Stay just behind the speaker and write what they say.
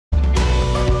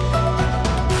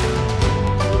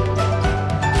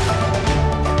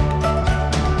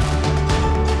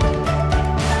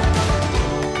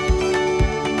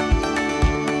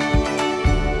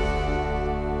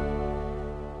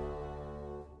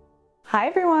Hi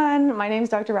everyone, my name is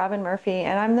Dr. Robyn Murphy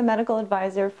and I'm the medical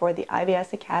advisor for the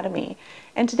IBS Academy.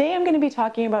 And today I'm going to be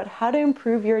talking about how to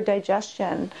improve your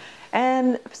digestion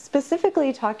and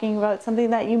specifically talking about something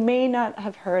that you may not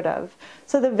have heard of.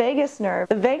 So the vagus nerve.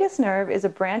 The vagus nerve is a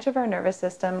branch of our nervous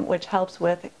system which helps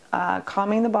with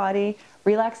calming the body,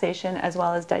 relaxation, as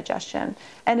well as digestion.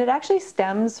 And it actually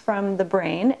stems from the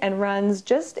brain and runs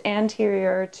just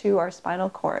anterior to our spinal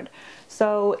cord.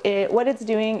 So what it's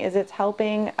doing is it's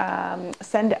helping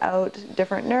send out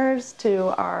different nerves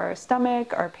to our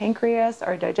stomach, our pancreas,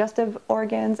 our digestive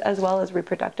organs, as well as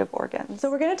reproductive organs.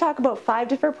 So we're going to talk about 5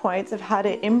 different points of how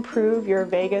to improve your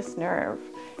vagus nerve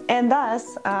and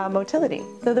thus motility.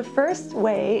 So the first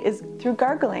way is through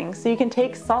gargling. So you can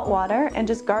take salt water and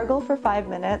just gargle for 5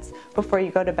 minutes before you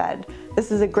go to bed.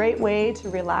 This is a great way to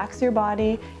relax your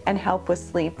body and help with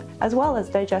sleep as well as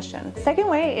digestion. Second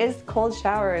way is cold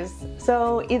showers.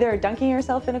 So either dunking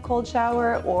yourself in a cold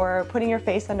shower or putting your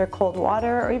face under cold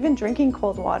water or even drinking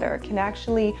cold water can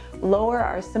actually lower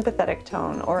our sympathetic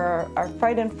tone or our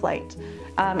fight and flight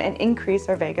and increase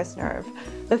our vagus nerve.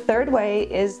 The third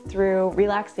way is through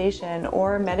relaxation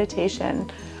or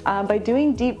meditation. By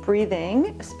doing deep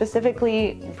breathing,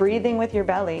 specifically breathing with your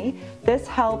belly, this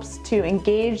helps to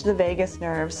engage the vagus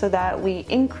nerve so that we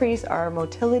increase our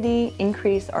motility,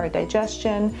 increase our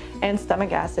digestion, and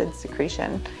stomach acid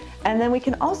secretion. And then we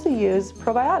can also use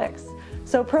probiotics.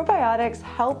 So probiotics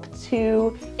help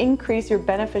to increase your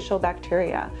beneficial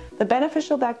bacteria. The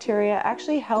beneficial bacteria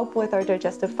actually help with our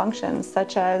digestive functions,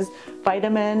 such as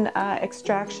vitamin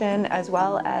extraction, as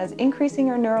well as increasing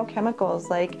our neurochemicals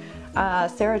like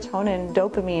serotonin,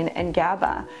 dopamine, and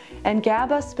GABA. And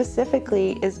GABA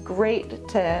specifically is great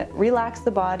to relax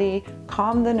the body,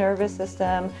 calm the nervous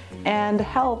system, and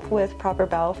help with proper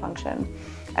bowel function.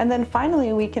 And then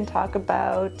finally, we can talk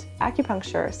about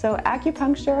acupuncture. So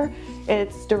acupuncture,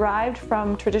 it's derived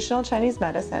from traditional Chinese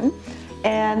medicine,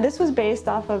 and this was based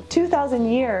off of 2,000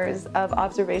 years of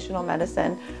observational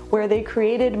medicine where they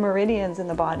created meridians in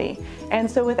the body.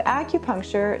 And so with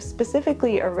acupuncture,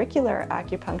 specifically auricular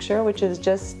acupuncture, which is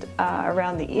just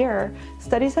around the ear,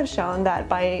 studies have shown that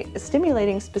by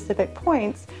stimulating specific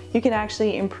points, you can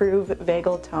actually improve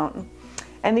vagal tone.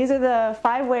 And these are the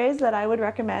 5 ways that I would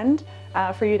recommend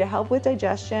for you to help with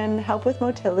digestion, help with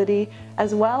motility,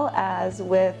 as well as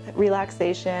with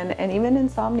relaxation and even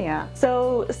insomnia.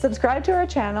 So subscribe to our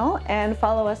channel and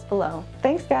follow us below.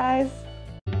 Thanks, guys.